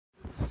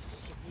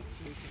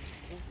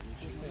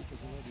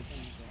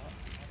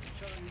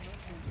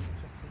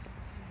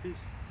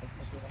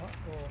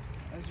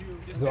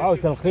دعاء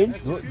تلقين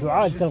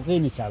دعاء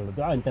تلقين إن شاء الله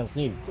دعاء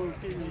تلقين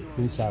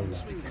إن شاء الله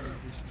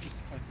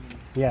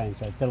يا إن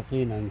شاء الله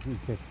تلقين عن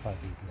كيف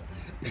فاتن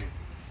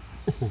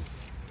بسم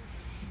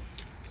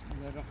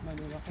الله الرحمن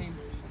الرحيم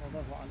صلى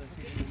الله على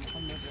سيدنا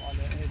محمد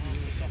وعلى آله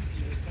وصحبه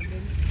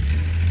وسلم.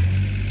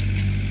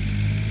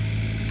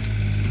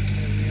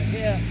 We are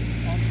here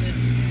on this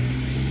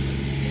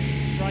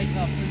bright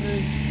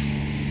afternoon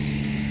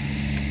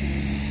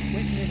to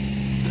witness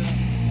the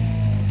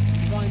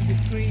divine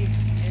decree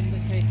in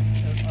the case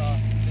of our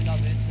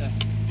beloved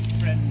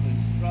friend and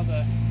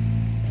brother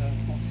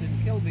Muhsin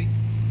Kilby,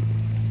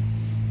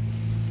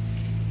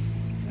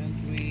 and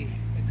we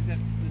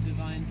accept the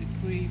divine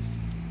decree.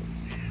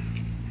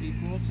 He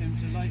brought him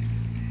to life,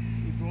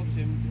 he brought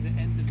him to the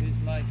end of his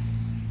life.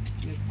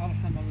 He is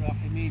Arham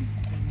al-Rahimeen.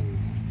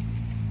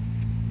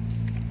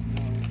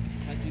 Now,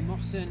 Haji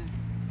Muhsin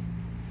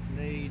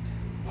laid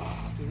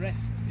to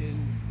rest in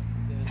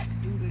the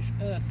English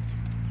earth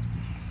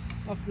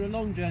after a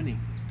long journey.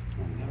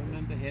 I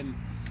remember him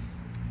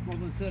more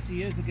than 30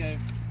 years ago,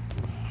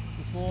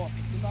 before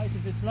the light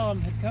of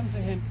Islam had come to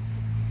him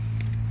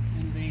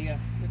in the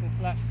little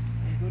flat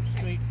in Good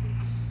Street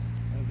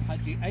of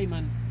Haji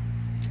Ayman.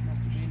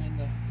 Must have been in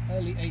the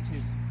early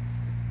 80s,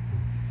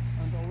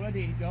 and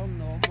already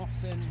John or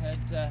Muhsin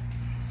had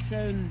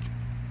shown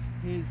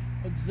his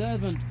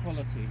observant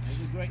quality as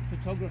a great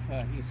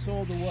photographer. He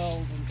saw the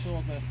world and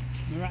saw the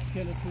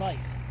miraculous light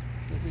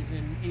that is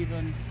in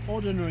even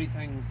ordinary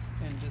things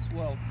in this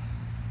world,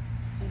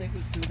 and it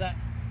was through that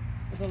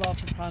Allah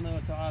subhanahu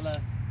wa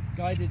ta'ala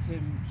guided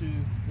him to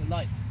the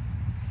light.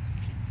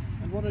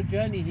 And what a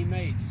journey he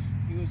made.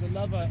 He was a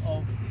lover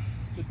of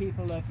the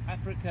people of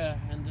Africa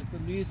and of the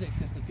music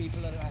of the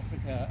people of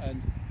Africa,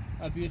 and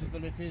how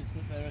beautiful it is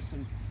that there are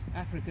some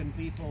African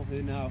people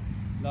who now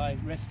lie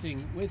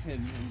resting with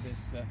him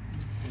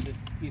in this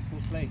peaceful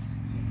place.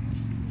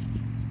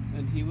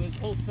 And he was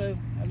also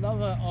a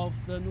lover of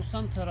the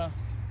Nusantara,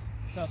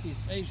 Southeast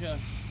Asia.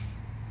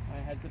 I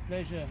had the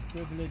privilege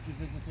of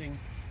visiting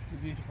the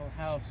beautiful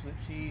house which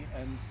he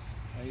and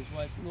his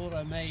wife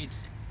Laura made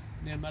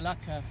near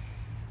Malacca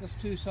just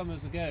 2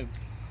 summers ago.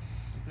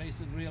 A place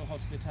of real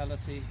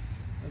hospitality,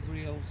 of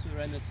real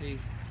serenity,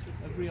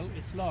 of real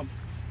Islam.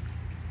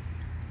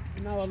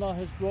 And now Allah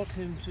has brought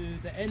him to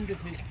the end of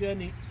his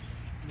journey.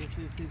 This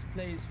is his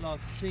place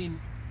last seen.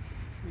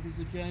 It is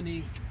a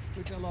journey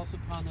which Allah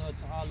subhanahu wa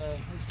ta'ala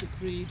has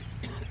decreed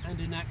and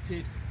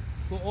enacted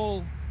for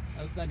all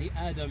of Bani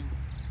Adam.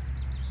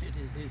 It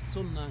is his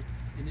sunnah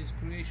in his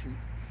creation.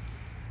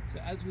 So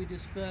as we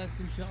disperse,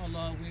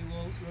 inshallah, we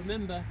will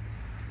remember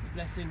the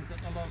blessings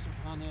that Allah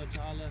subhanahu wa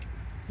ta'ala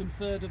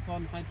conferred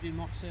upon Haji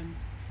Muhsin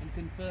and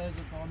confers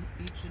upon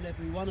each and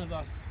every one of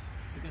us,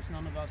 because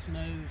none of us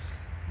knows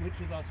which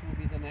of us will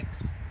be the next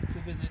to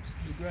visit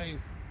the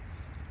grave.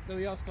 So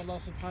we ask Allah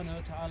subhanahu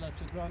wa ta'ala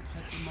to grant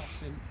Haji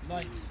Muhsin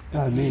light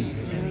and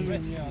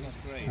rest in his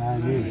grave,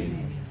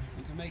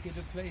 and to make it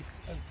a place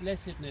of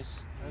blessedness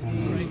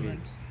and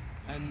fragrance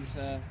and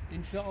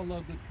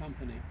inshallah good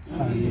company.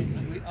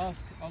 And we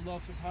ask Allah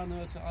subhanahu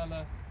wa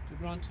ta'ala to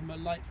grant him a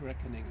light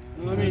reckoning,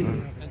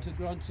 and to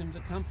grant him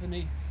the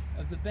company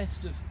of the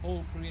best of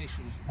all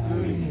creation,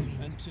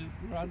 and to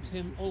grant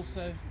him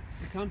also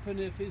the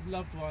company of his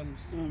loved ones,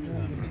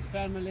 his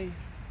family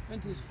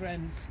and his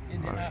friends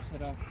in the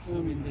Akhirah,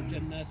 in the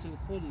Jannatul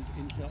Khuld,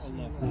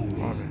 inshallah.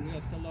 We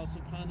ask Allah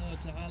subhanahu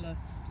wa ta'ala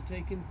to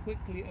take him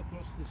quickly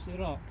across the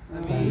Sirat.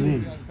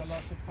 We ask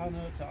Allah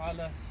subhanahu wa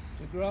ta'ala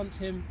to grant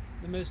him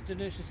the most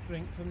delicious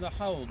drink from the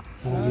Hawd.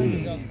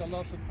 We ask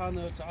Allah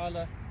subhanahu wa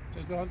ta'ala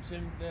to grant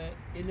him the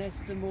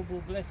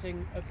inestimable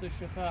blessing of the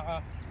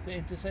Shafa'ah, the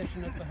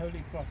intercession of the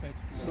Holy Prophet.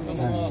 We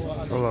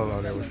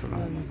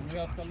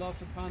ask Allah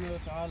subhanahu wa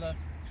ta'ala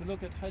to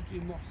look at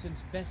Haji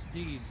Muhsin's best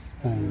deeds.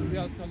 We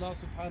ask Allah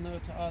subhanahu wa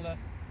ta'ala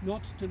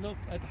not to look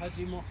at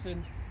Haji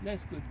Muhsin's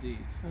less good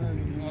deeds.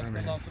 We ask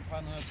Allah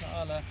subhanahu wa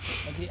ta'ala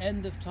at the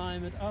end of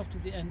time and after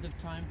the end of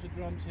time to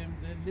grant him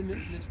the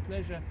limitless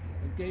pleasure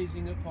of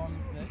gazing upon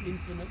the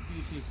infinite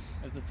beauty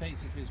of the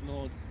face of his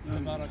Lord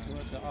Tabaraka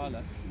wa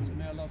ta'ala. So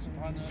may Allah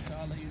subhanahu wa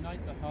ta'ala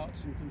unite the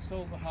hearts and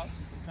console the hearts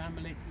of the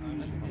family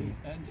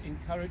and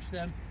encourage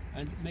them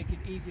and make it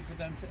easy for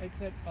them to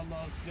accept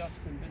Allah's just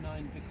and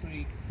benign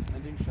decree,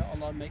 and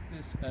inshallah make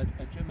this a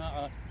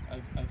jama'ah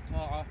of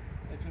ta'ah,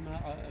 a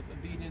jama'ah of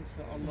obedience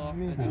to Allah,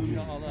 and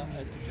inshallah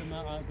a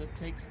jama'ah that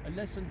takes a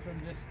lesson from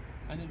this,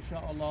 and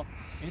inshallah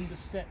in the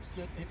steps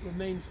that it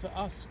remains for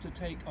us to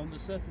take on the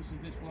surface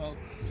of this world,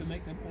 to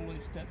make them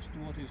always steps to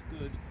what is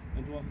good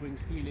and what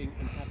brings healing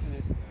and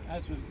happiness,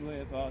 as was the way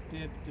of our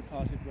dear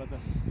departed brother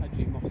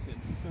Haji Muhsin.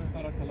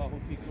 Barakallahu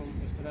feekum.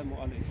 Assalamu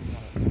alaikum wa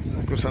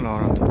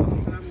rahmatullah.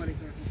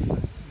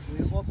 We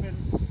open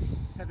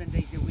 7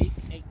 days a week,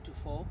 8 to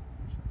 4.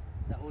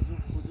 The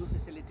wudu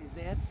facility is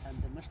there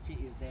and the masjid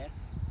is there.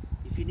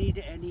 If you need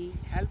any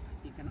help,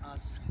 you can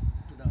ask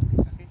to the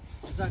office. Okay?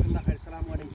 Jazakallah khair. Assalamu alaikum.